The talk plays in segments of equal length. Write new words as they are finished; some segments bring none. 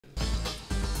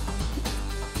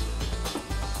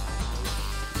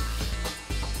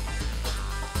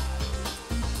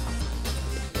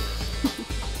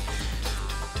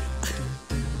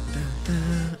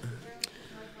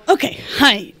Okay,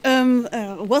 hi.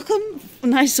 Welcome.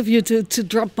 Nice of you to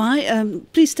drop by.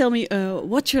 Please tell me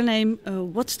what's your name,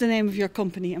 what's the name of your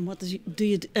company, and what does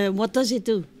it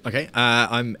do? Okay,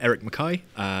 I'm Eric Mackay.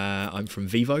 I'm from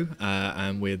Vevo,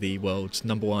 and we're the world's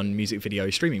 #1 music video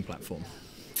streaming platform.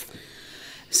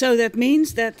 So that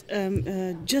means that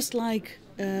just like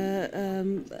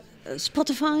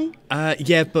Spotify?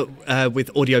 Yeah, but with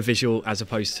audio-visual as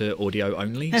opposed to audio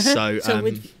only. So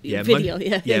with video,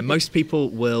 yeah. Most people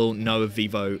will know of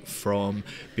Vevo from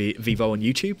Vevo on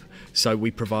YouTube. So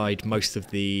we provide most of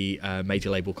the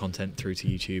major label content through to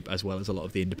YouTube, as well as a lot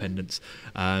of the independents.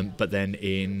 But then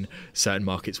in certain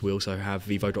markets, we also have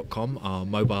Vevo.com, our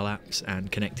mobile apps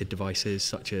and connected devices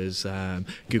such as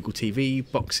Google TV,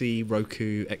 Boxy,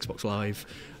 Roku, Xbox Live.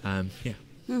 Yeah.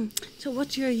 So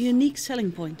what's your unique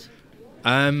selling point?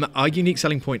 Our unique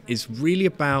selling point is really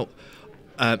about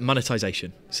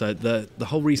monetization. So the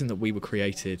whole reason that we were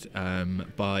created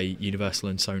by Universal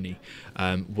and Sony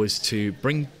was to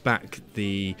bring back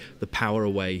the power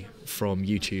away from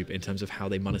YouTube in terms of how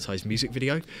they monetize music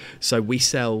video. So we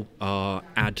sell our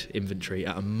ad inventory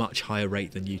at a much higher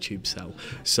rate than YouTube sell.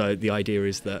 So the idea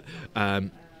is that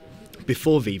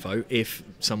before Vevo, if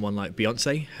someone like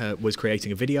Beyonce was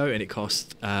creating a video and it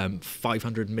cost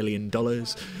 $500 million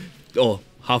or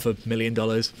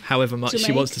 $500,000, however much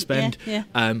she wants to spend,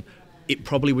 it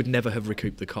probably would never have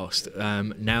recouped the cost.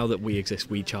 Now that we exist,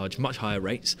 we charge much higher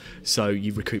rates, so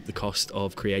you recoup the cost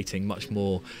of creating much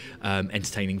more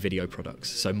entertaining video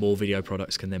products. So more video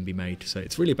products can then be made. So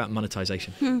it's really about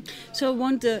monetization. So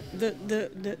won't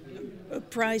the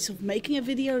price of making a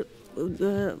video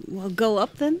will go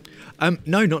up then?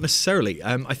 No, not necessarily.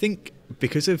 I think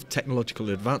because of technological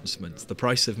advancements, the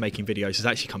price of making videos has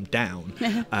actually come down,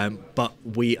 but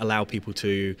we allow people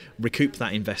to recoup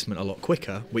that investment a lot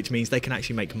quicker, which means they can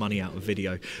actually make money out of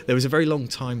video. There was a very long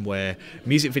time where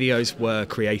music videos were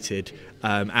created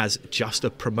as just a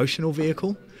promotional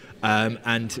vehicle.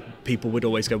 And people would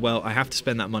always go, well, I have to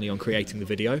spend that money on creating the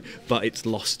video, but it's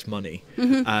lost money.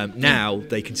 Now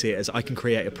they can see it as I can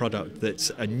create a product that's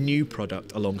a new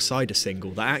product alongside a single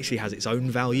that actually has its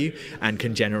own value and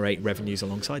can generate revenues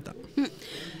alongside that.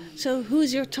 So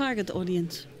who's your target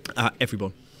audience?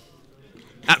 Everyone.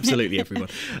 Absolutely everyone.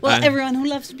 Well, everyone who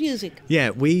loves music.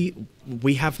 Yeah, we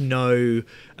have no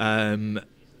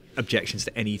objections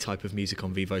to any type of music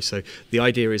on Vevo. So the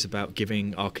idea is about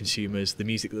giving our consumers the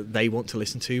music that they want to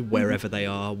listen to wherever they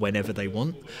are, whenever they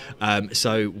want.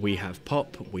 So we have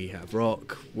pop, we have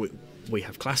rock, we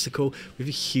have classical. We have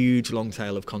a huge long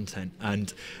tail of content,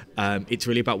 and it's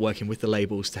really about working with the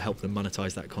labels to help them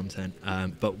monetize that content.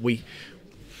 But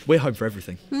we're home for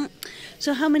everything.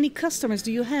 So how many customers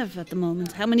do you have at the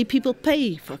moment? How many people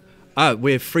pay for?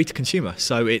 We're free to consumer,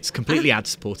 so it's completely ad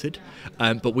supported,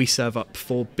 but we serve up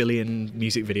 4 billion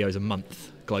music videos a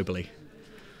month globally.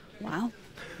 Wow.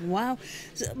 Wow.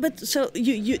 So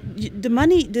the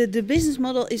money, the business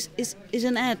model is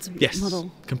an ad model?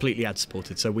 Yes, completely ad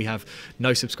supported. So we have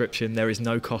no subscription, there is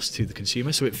no cost to the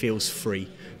consumer, so it feels free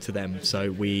to them.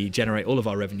 So we generate all of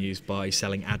our revenues by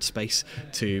selling ad space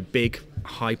to big,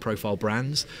 high-profile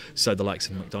brands. So the likes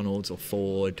of McDonald's or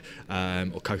Ford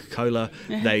or Coca-Cola,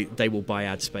 they will buy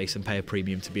ad space and pay a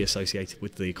premium to be associated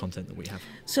with the content that we have.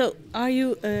 So are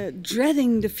you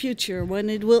dreading the future when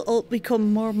it will all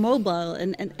become more mobile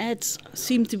and ads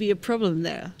seem to be a problem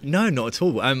there? No, not at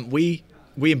all.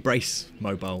 We embrace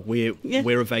mobile.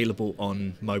 We're available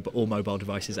on all mobile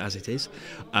devices as it is,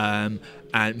 and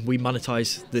we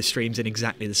monetize the streams in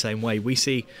exactly the same way. We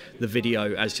see the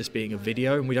video as just being a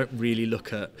video, and we don't really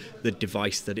look at the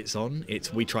device that it's on.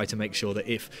 We try to make sure that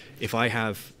if I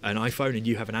have an iPhone and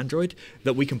you have an Android,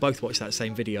 that we can both watch that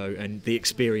same video and the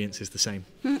experience is the same.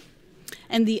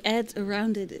 And the ads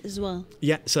around it as well?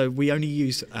 Yeah, so we only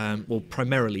use,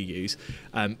 primarily use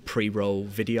pre-roll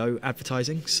video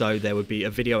advertising. So there would be a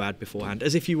video ad beforehand,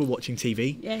 as if you were watching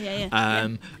TV.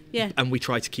 And we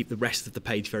try to keep the rest of the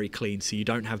page very clean, so you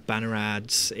don't have banner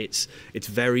ads. It's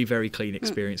very, very clean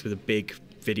experience with a big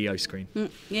video screen.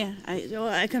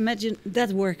 I can imagine that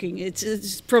working.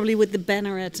 It's probably with the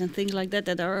banner ads and things like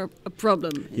that are a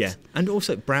problem. And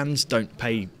also brands don't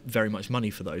pay very much money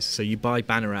for those. So you buy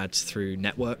banner ads through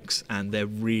networks, and they're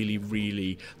really,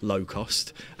 really low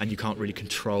cost, and you can't really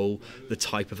control the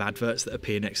type of adverts that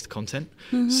appear next to content.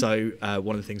 So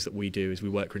one of the things that we do is we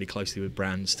work really closely with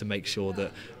brands to make sure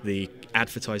that the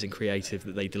advertising creative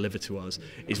that they deliver to us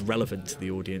is relevant to the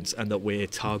audience, and that we're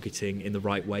targeting in the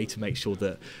right way to make sure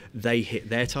that they hit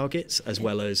their targets as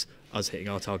well as us hitting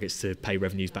our targets to pay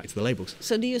revenues back to the labels.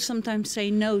 So do you sometimes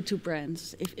say no to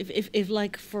brands? If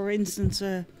like, for instance,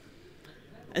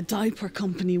 a diaper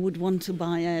company would want to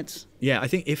buy ads. Yeah, I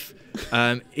think if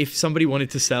somebody wanted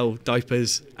to sell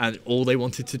diapers and all they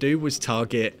wanted to do was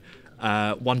target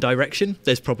One Direction,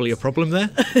 there's probably a problem there.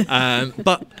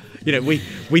 But you know,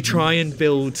 we try and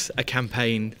build a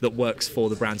campaign that works for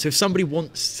the brand. So if somebody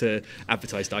wants to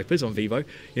advertise diapers on Vevo,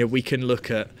 you know, we can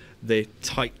look at the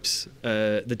types,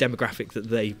 the demographic that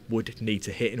they would need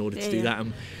to hit in order to do that.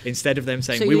 And instead of them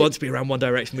saying, so we want to be around One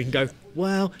Direction, we can go,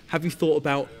 well, have you thought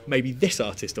about maybe this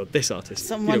artist or this artist?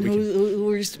 Someone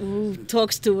who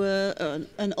talks to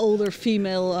an older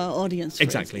female audience.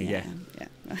 Exactly, yeah.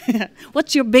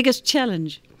 What's your biggest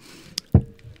challenge?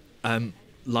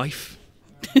 Life.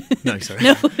 No, sorry.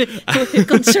 No,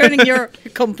 concerning your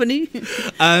company.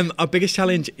 Our biggest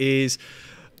challenge is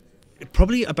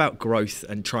probably about growth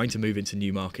and trying to move into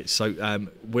new markets. So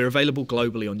we're available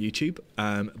globally on YouTube,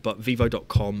 but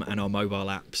Vevo.com and our mobile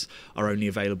apps are only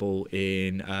available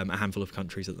in a handful of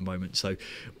countries at the moment. So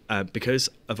because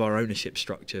of our ownership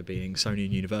structure being Sony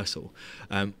and Universal,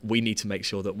 we need to make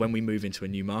sure that when we move into a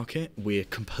new market, we're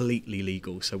completely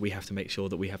legal. So we have to make sure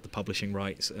that we have the publishing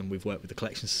rights, and we've worked with the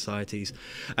collection societies,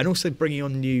 and also bringing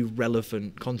on new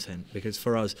relevant content, because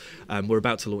for us, we're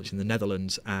about to launch in the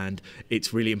Netherlands, and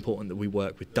it's really important that we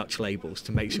work with Dutch labels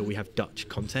to make sure we have Dutch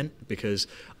content, because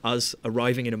us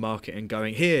arriving in a market and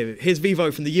going, here's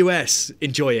Vevo from the US,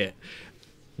 enjoy it,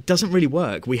 doesn't really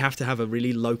work. We have to have a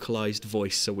really localized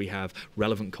voice, so we have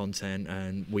relevant content,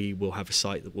 and we will have a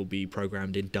site that will be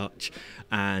programmed in Dutch,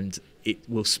 and it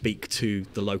will speak to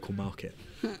the local market.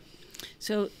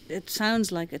 So it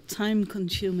sounds like a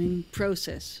time-consuming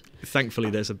process. Thankfully,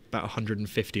 there's about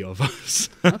 150 of us.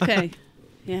 Okay,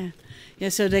 yeah.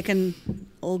 So they can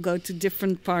all go to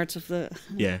different parts of the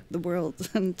world.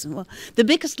 And well, the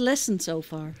biggest lesson so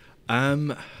far?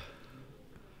 That's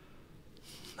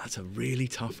a really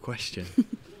tough question.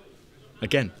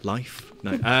 Again, life.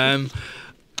 No. I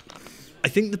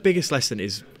think the biggest lesson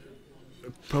is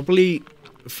probably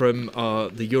from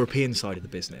the European side of the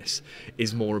business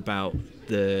is more about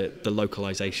the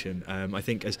localization. I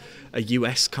think as a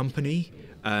US company,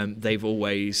 they've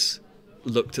always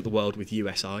looked at the world with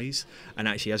US eyes, and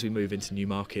actually as we move into new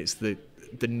markets, the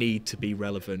need to be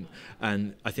relevant,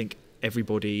 and I think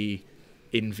everybody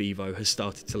in Vevo has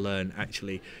started to learn,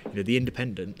 actually, you know, the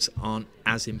independents aren't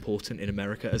as important in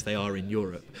America as they are in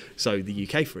Europe. So the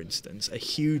UK, for instance, a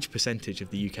huge percentage of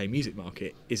the UK music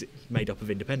market is made up of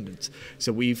independents.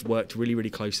 So we've worked really, really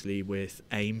closely with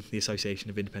AIM, the Association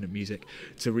of Independent Music,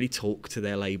 to really talk to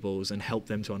their labels and help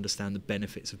them to understand the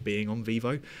benefits of being on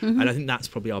Vevo. Mm-hmm. And I think that's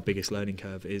probably our biggest learning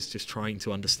curve, is just trying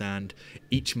to understand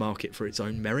each market for its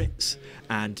own merits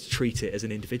and treat it as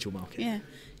an individual market.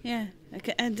 Yeah,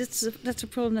 okay. And that's a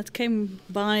problem that came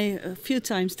by a few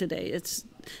times today. It's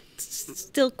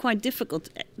still quite difficult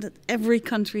that every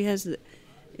country has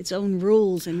its own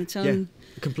rules and its own... Yeah,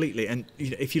 completely. And you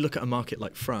know, if you look at a market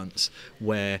like France,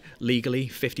 where legally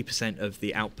 50% of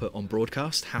the output on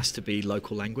broadcast has to be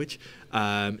local language,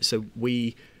 so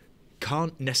we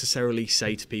can't necessarily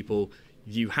say to people,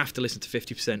 you have to listen to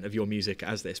 50% of your music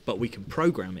as this, but we can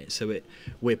program it so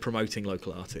we're promoting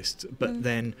local artists. But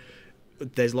then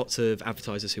there's lots of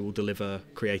advertisers who will deliver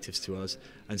creatives to us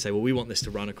and say, well, we want this to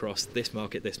run across this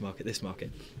market, this market, this market.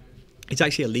 It's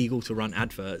actually illegal to run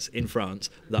adverts in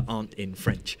France that aren't in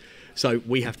French. So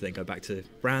we have to then go back to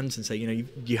brands and say, you know,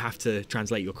 you have to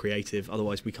translate your creative,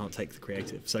 otherwise we can't take the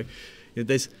creative. So you know,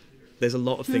 there's a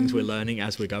lot of things we're learning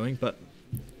as we're going, but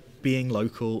being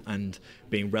local and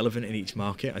being relevant in each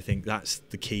market, I think that's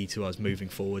the key to us moving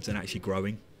forwards and actually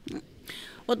growing.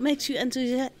 What makes you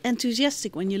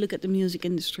enthusiastic when you look at the music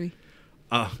industry?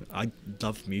 I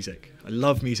love music. I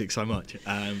love music so much.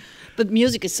 But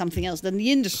music is something else than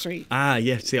the industry.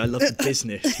 Yeah. See, I love the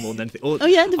business more than anything. Oh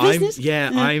yeah, the business?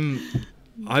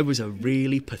 I was a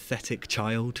really pathetic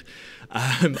child.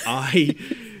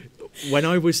 When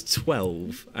I was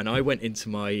 12 and I went into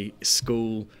my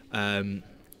school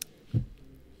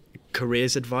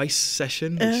careers advice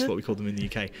session, which is what we call them in the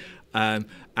UK,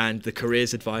 and the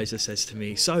careers advisor says to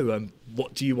me, so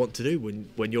what do you want to do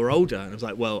when you're older? And I was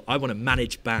like, well, I want to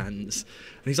manage bands.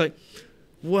 And he's like,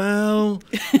 well,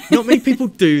 not many people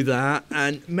do that,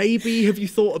 and maybe have you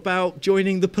thought about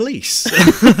joining the police?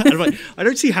 And I'm like, I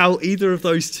don't see how either of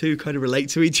those two kind of relate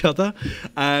to each other.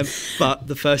 But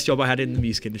the first job I had in the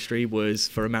music industry was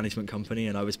for a management company,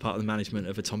 and I was part of the management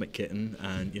of Atomic Kitten,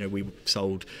 and you know, we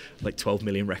sold like 12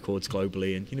 million records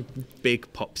globally, and you know,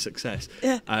 big pop success.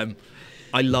 Yeah.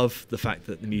 I love the fact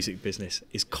that the music business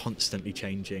is constantly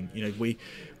changing. You know,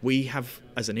 we have,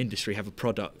 as an industry, have a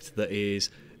product that is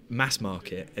mass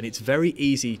market, and it's very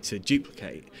easy to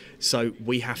duplicate. So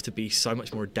we have to be so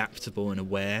much more adaptable and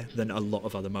aware than a lot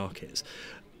of other markets.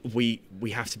 We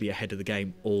have to be ahead of the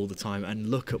game all the time and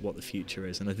look at what the future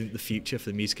is. And I think the future for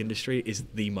the music industry is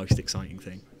the most exciting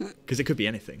thing, because it could be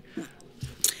anything.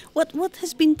 What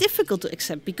has been difficult to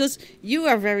accept? Because you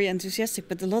are very enthusiastic,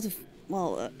 but a lot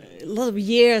of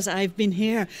years I've been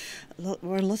here,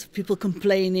 were a lot of people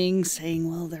complaining,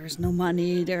 saying, well, there is no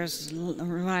money, there's no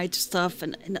right stuff,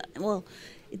 and it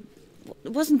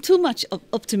wasn't too much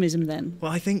optimism then.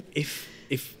 Well, I think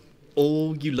if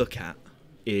all you look at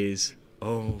is,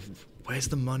 oh, where's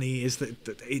the money? Is that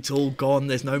it's all gone?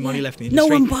 There's no money left in the industry.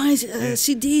 No one buys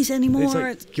CDs anymore.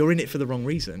 It's like, you're in it for the wrong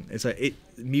reason. It's like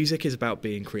music is about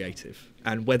being creative,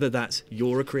 and whether that's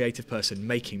you're a creative person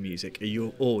making music,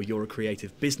 or you're a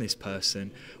creative business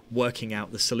person working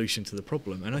out the solution to the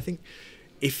problem. And I think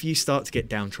if you start to get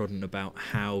downtrodden about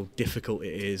how difficult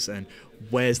it is and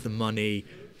where's the money,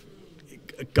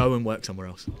 go and work somewhere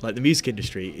else. Like the music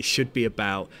industry, it should be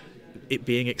about it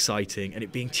being exciting and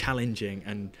it being challenging,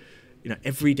 and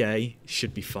every day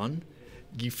should be fun.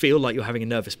 You feel like you're having a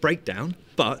nervous breakdown,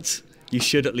 but you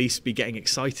should at least be getting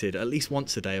excited at least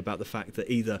once a day about the fact that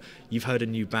either you've heard a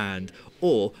new band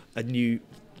or a new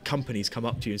company's come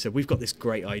up to you and said, we've got this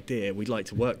great idea, we'd like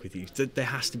to work with you. So there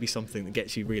has to be something that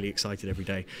gets you really excited every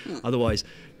day. Otherwise,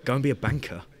 go and be a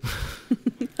banker.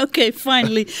 Okay,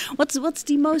 finally, what's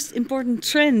the most important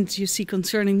trend you see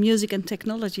concerning music and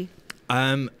technology?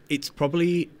 It's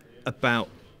probably about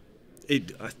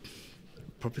it.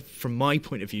 Probably from my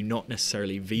point of view, not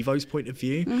necessarily Vevo's point of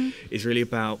view, is really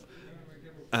about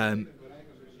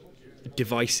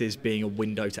devices being a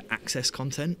window to access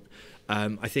content.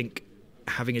 I think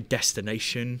having a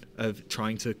destination of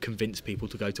trying to convince people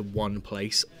to go to one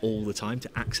place all the time to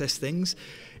access things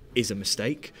is a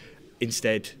mistake.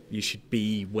 Instead, you should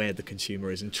be where the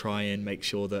consumer is and try and make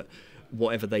sure that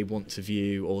whatever they want to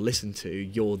view or listen to,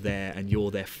 you're there and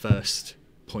you're their first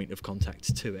point of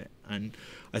contact to it. And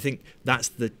I think that's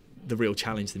the real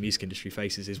challenge the music industry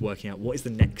faces, is working out what is the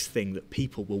next thing that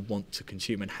people will want to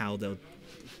consume and how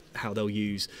they'll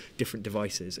use different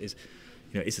devices. Is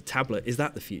a tablet, is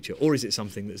that the future, or is it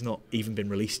something that's not even been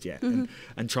released yet? And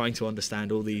trying to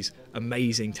understand all these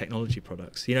amazing technology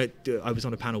products. I was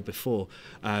on a panel before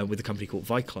with a company called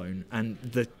Viclone, and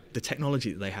the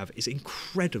technology that they have is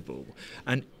incredible.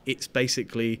 And it's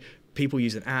basically people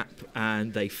use an app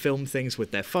and they film things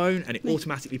with their phone and it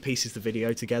automatically pieces the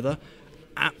video together.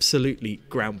 Absolutely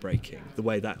groundbreaking the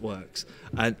way that works.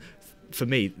 And for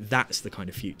me, that's the kind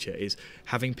of future, is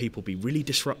having people be really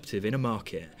disruptive in a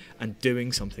market and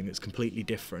doing something that's completely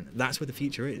different. That's where the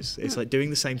future is. It's like doing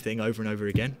the same thing over and over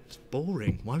again. It's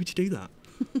boring. Why would you do that?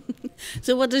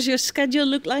 So what does your schedule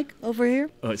look like over here?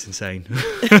 Oh, it's insane.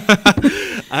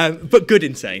 But good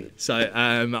insane. So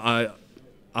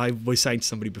I was saying to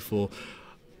somebody before,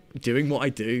 doing what I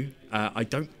do, I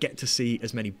don't get to see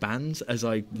as many bands as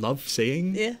I love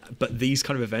seeing. Yeah. But these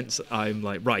kind of events, I'm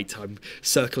like, right, I'm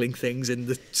circling things in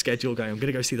the schedule going, I'm going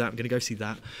to go see that, I'm going to go see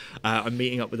that. I'm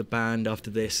meeting up with a band after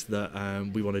this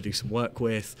that we want to do some work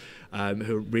with, who are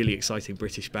a really exciting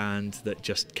British band that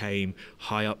just came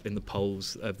high up in the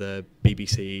polls of the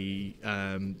BBC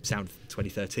Sound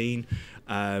 2013.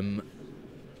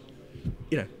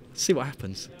 See what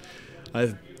happens.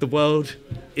 The world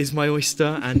is my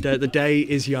oyster, and the day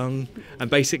is young, and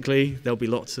basically there'll be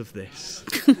lots of this.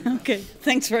 Okay,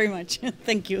 thanks very much.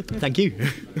 Thank you. Thank you.